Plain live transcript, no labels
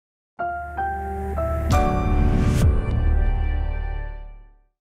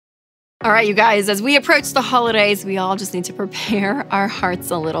All right, you guys, as we approach the holidays, we all just need to prepare our hearts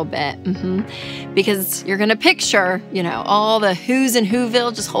a little bit. Because you're going to picture, all the who's in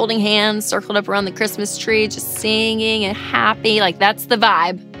Whoville just holding hands, circled up around the Christmas tree, just singing and happy. Like, that's the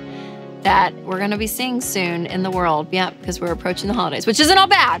vibe that we're going to be seeing soon in the world. Yeah, because we're approaching the holidays, which isn't all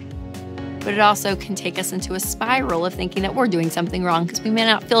bad. But it also can take us into a spiral of thinking that we're doing something wrong because we may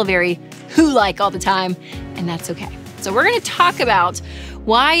not feel very who-like all the time, and that's okay. So we're going to talk about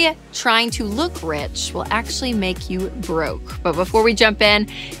why trying to look rich will actually make you broke. But before we jump in,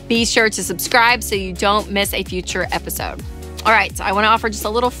 be sure to subscribe so you don't miss a future episode. All right, so I want to offer just a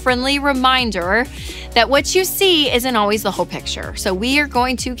little friendly reminder that what you see isn't always the whole picture. So we are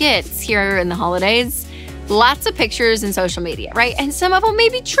going to get, here in the holidays, lots of pictures in social media, right? And some of them may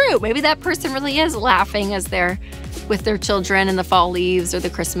be true. Maybe that person really is laughing as they're with their children in the fall leaves or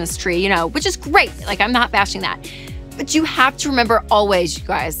the Christmas tree, which is great. Like, I'm not bashing that. But you have to remember always, you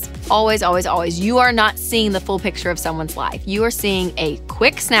guys, always, always, always, you are not seeing the full picture of someone's life. You are seeing a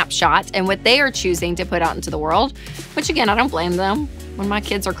quick snapshot and what they are choosing to put out into the world, which again, I don't blame them. When my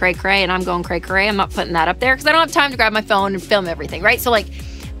kids are cray-cray and I'm going cray-cray, I'm not putting that up there because I don't have time to grab my phone and film everything, right? So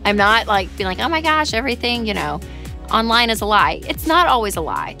I'm not being like, oh my gosh, everything, online is a lie. It's not always a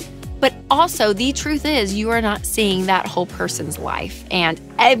lie. But also the truth is you are not seeing that whole person's life. And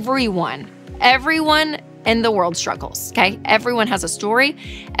everyone in the world struggles, okay? Everyone has a story.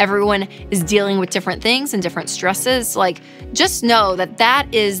 Everyone is dealing with different things and different stresses. Just know that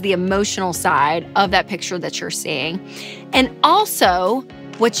that is the emotional side of that picture that you're seeing. And also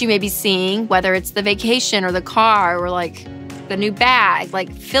what you may be seeing, whether it's the vacation or the car or the new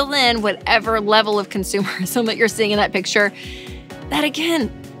bag, fill in whatever level of consumerism that you're seeing in that picture. That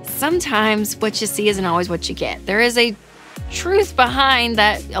again, sometimes what you see isn't always what you get. There is a truth behind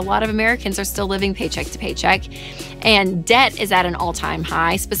that. A lot of Americans are still living paycheck to paycheck, and debt is at an all-time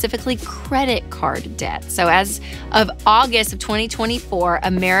high, specifically credit card debt. So as of August of 2024,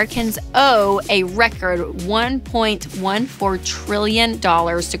 Americans owe a record $1.14 trillion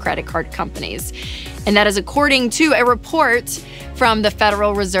to credit card companies. And that is according to a report from the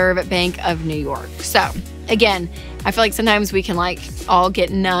Federal Reserve Bank of New York. So again, I feel like sometimes we can all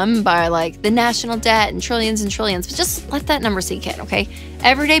get numb by the national debt and trillions, but just let that number sink in, okay?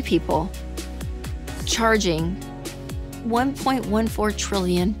 Everyday people charging $1.14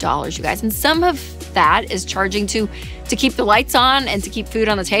 trillion, you guys. And some of that is charging to keep the lights on and to keep food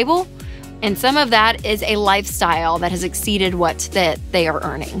on the table. And some of that is a lifestyle that has exceeded what that they are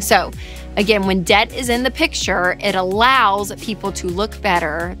earning. So again, when debt is in the picture, it allows people to look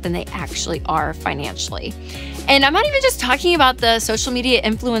better than they actually are financially. And I'm not even just talking about the social media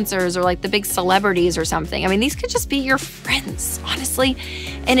influencers or the big celebrities or something. I mean, these could just be your friends, honestly.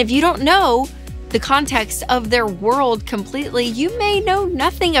 And if you don't know the context of their world completely, you may know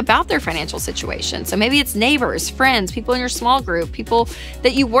nothing about their financial situation. So maybe it's neighbors, friends, people in your small group, people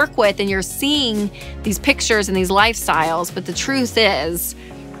that you work with, and you're seeing these pictures and these lifestyles. But the truth is,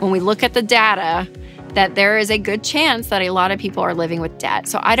 when we look at the data, that there is a good chance that a lot of people are living with debt.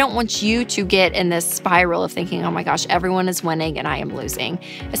 So I don't want you to get in this spiral of thinking, oh my gosh, everyone is winning and I am losing,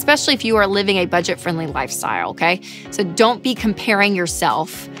 especially if you are living a budget-friendly lifestyle, okay? So don't be comparing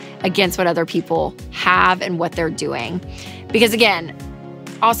yourself against what other people have and what they're doing. Because again,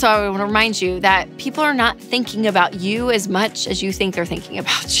 also I want to remind you that people are not thinking about you as much as you think they're thinking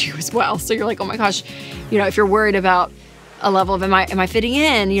about you as well. So you're like, oh my gosh, if you're worried about a level of am I fitting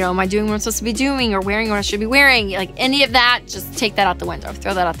in? Am I doing what I'm supposed to be doing or wearing what I should be wearing? Any of that, just take that out the window.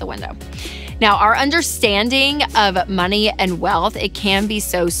 Throw that out the window. Now, our understanding of money and wealth, it can be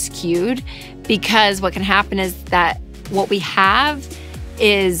so skewed because what can happen is that what we have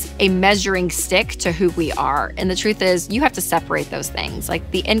is a measuring stick to who we are. And the truth is, you have to separate those things.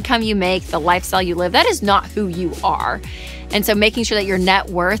 The income you make, the lifestyle you live, that is not who you are. And so making sure that your net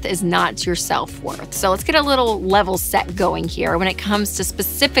worth is not your self-worth. So let's get a little level set going here when it comes to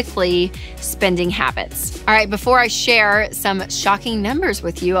specifically spending habits. All right, before I share some shocking numbers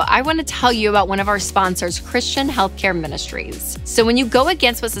with you, I want to tell you about one of our sponsors, Christian Healthcare Ministries. So when you go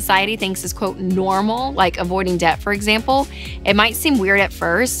against what society thinks is, quote, normal, like avoiding debt, for example, it might seem weird at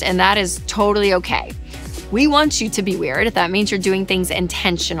first, and that is totally okay. We want you to be weird if that means you're doing things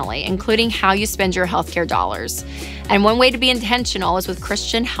intentionally, including how you spend your healthcare dollars. And one way to be intentional is with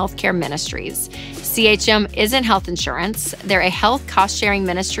Christian Healthcare Ministries. CHM isn't health insurance. They're a health cost-sharing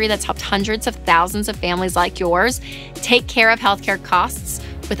ministry that's helped hundreds of thousands of families like yours take care of healthcare costs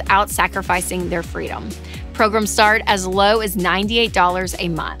without sacrificing their freedom. Programs start as low as $98 a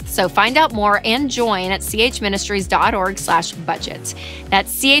month. So find out more and join at chministries.org/budget.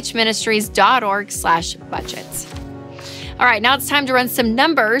 That's chministries.org/budget. All right, now it's time to run some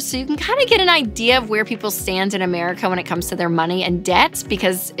numbers so you can kind of get an idea of where people stand in America when it comes to their money and debt.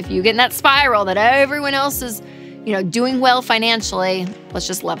 Because if you get in that spiral that everyone else is, doing well financially, let's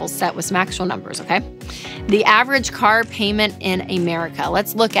just level set with some actual numbers, okay? The average car payment in America.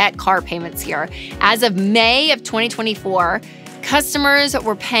 Let's look at car payments here. As of May of 2024, customers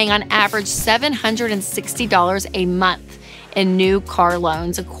were paying on average $760 a month in new car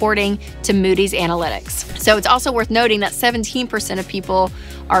loans, according to Moody's Analytics. So it's also worth noting that 17% of people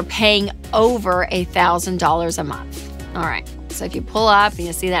are paying over $1,000 a month. All right, so if you pull up and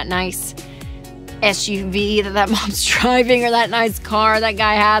you see that nice SUV that mom's driving, or that nice car that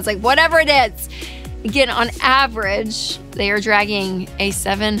guy has, like whatever it is, again, on average, they are dragging a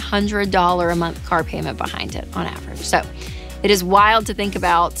 $700 a month car payment behind it on average. So it is wild to think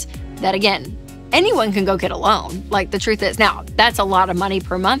about that. Again, anyone can go get a loan. Like, the truth is, now that's a lot of money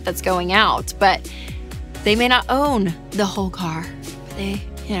per month that's going out, but they may not own the whole car. But they,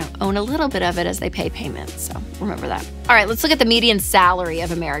 own a little bit of it as they pay payments. So remember that. All right, let's look at the median salary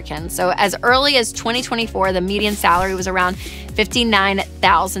of Americans. So as early as 2024, the median salary was around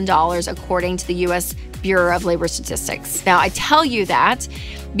 $59,000, according to the U.S. Bureau of Labor Statistics. Now, I tell you that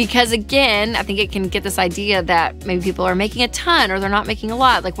because, again, I think it can get this idea that maybe people are making a ton or they're not making a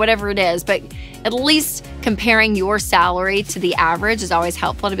lot, like whatever it is. But at least comparing your salary to the average is always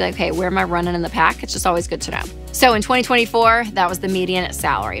helpful to be like, hey, where am I running in the pack? It's just always good to know. So in 2024, that was the median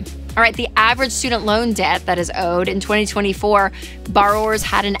salary. All right, the average student loan debt that is owed in 2024, borrowers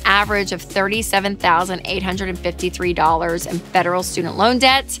had an average of $37,853 in federal student loan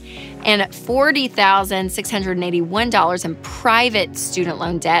debt and $40,681 in private student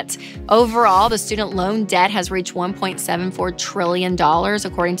loan debt. Overall, the student loan debt has reached $1.74 trillion,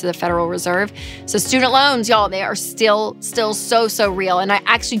 according to the Federal Reserve. So student loans, y'all, they are still so real. And I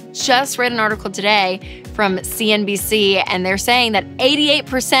actually just read an article today from CNBC, and they're saying that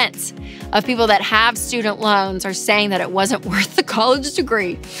 88% of people that have student loans are saying that it wasn't worth the college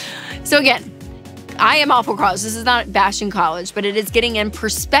degree. So again, I am all for college. This is not bashing college, but it is getting in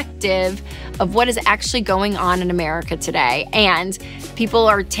perspective of what is actually going on in America today. And people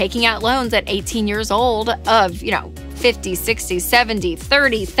are taking out loans at 18 years old of, $50, $60, $70,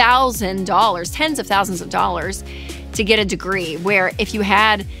 $30,000, tens of thousands of dollars to get a degree. Where if you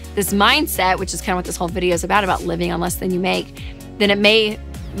had this mindset, which is kind of what this whole video is about living on less than you make, then it may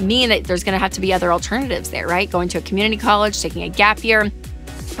mean that there's going to have to be other alternatives there, right? Going to a community college, taking a gap year,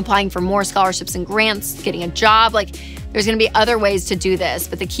 applying for more scholarships and grants, getting a job. Like, there's going to be other ways to do this.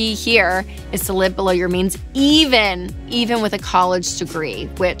 But the key here is to live below your means, even with a college degree,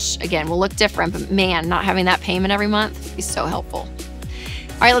 which, again, will look different. But man, not having that payment every month would be so helpful.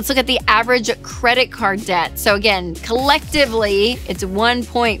 All right, let's look at the average credit card debt. So again, collectively, it's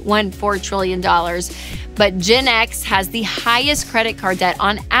 $1.14 trillion. But Gen X has the highest credit card debt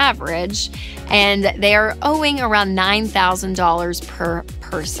on average, and they are owing around $9,000 per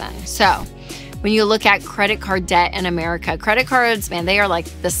person. So when you look at credit card debt in America, credit cards, man, they are like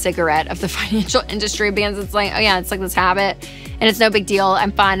the cigarette of the financial industry, because it's like, oh yeah, it's like this habit and it's no big deal.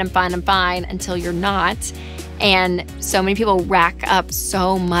 I'm fine until you're not. And so many people rack up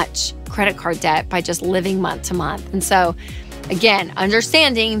so much credit card debt by just living month to month. And so again,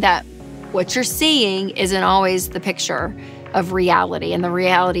 understanding that what you're seeing isn't always the picture of reality. And the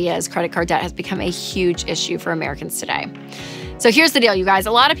reality is credit card debt has become a huge issue for Americans today. So here's the deal, you guys.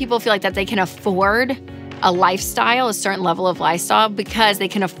 A lot of people feel like that they can afford a lifestyle, a certain level of lifestyle, because they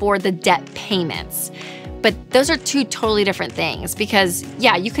can afford the debt payments. But those are two totally different things, because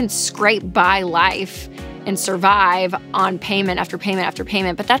yeah, you can scrape by life and survive on payment after payment after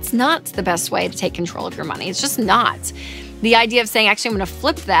payment, but that's not the best way to take control of your money. It's just not. The idea of saying, actually, I'm going to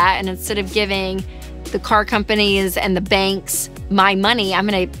flip that, and instead of giving the car companies and the banks my money, I'm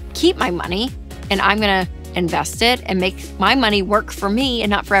going to keep my money and I'm going to invest it and make my money work for me and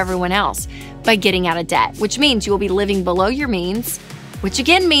not for everyone else by getting out of debt, which means you will be living below your means, which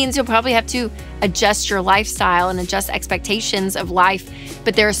again means you'll probably have to adjust your lifestyle and adjust expectations of life.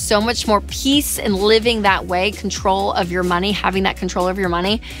 But there is so much more peace in living that way, control of your money, having that control over your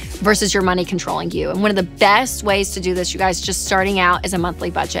money versus your money controlling you. And one of the best ways to do this, you guys, just starting out, is a monthly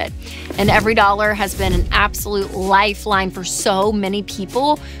budget. And every dollar has been an absolute lifeline for so many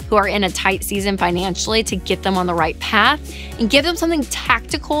people who are in a tight season financially, to get them on the right path and give them something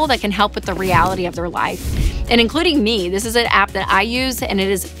tactical that can help with the reality of their life. And including me, this is an app that I use and it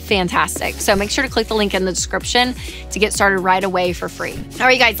is fantastic. So make sure to click the link in the description to get started right away for free. All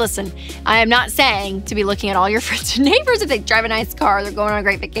right, you guys, listen, I am not saying to be looking at all your friends and neighbors if they drive a nice car, they're going on a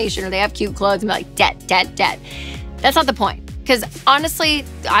great vacation, or they have cute clothes, and be like, debt, debt, debt. That's not the point. Because honestly,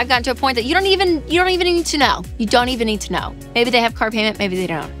 I've gotten to a point that you don't even need to know. You don't even need to know. Maybe they have car payment, maybe they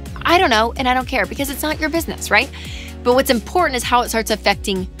don't. I don't know, and I don't care because it's not your business, right? But what's important is how it starts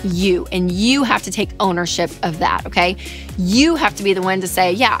affecting you, and you have to take ownership of that, okay? You have to be the one to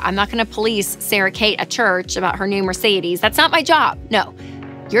say, yeah, I'm not gonna police Sarah Kate at church about her new Mercedes. That's not my job. No,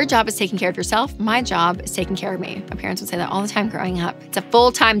 your job is taking care of yourself. My job is taking care of me. My parents would say that all the time growing up. It's a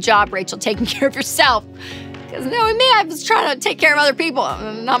full-time job, Rachel, taking care of yourself. Because knowing me, I was trying to take care of other people,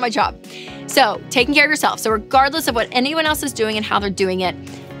 not my job. So taking care of yourself. So regardless of what anyone else is doing and how they're doing it,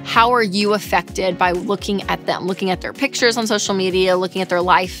 how are you affected by looking at them, looking at their pictures on social media, looking at their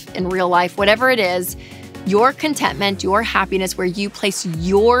life in real life, whatever it is, your contentment, your happiness, where you place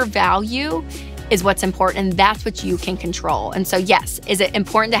your value is what's important, and that's what you can control. And so yes, is it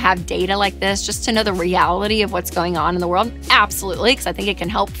important to have data like this just to know the reality of what's going on in the world? Absolutely, because I think it can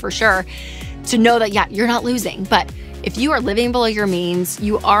help for sure to know that, yeah, you're not losing. But if you are living below your means,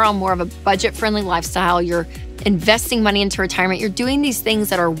 you are on more of a budget-friendly lifestyle, you're investing money into retirement, you're doing these things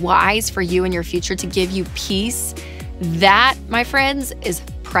that are wise for you and your future to give you peace, that, my friends, is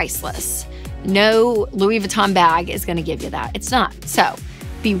priceless. No Louis Vuitton bag is gonna give you that. It's not. So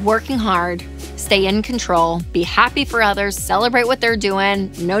be working hard, stay in control, be happy for others, celebrate what they're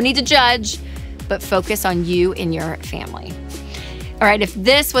doing, no need to judge, but focus on you and your family. All right, if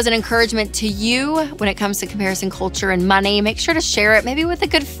this was an encouragement to you when it comes to comparison culture and money, make sure to share it, maybe with a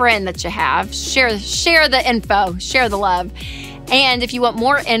good friend that you have. Share the info, share the love. And if you want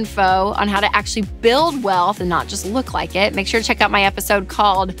more info on how to actually build wealth and not just look like it, make sure to check out my episode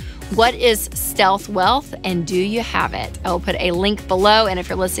called What is Stealth Wealth and Do You Have It? I will put a link below. And if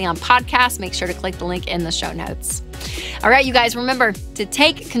you're listening on podcast, make sure to click the link in the show notes. All right, you guys, remember to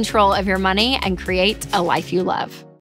take control of your money and create a life you love.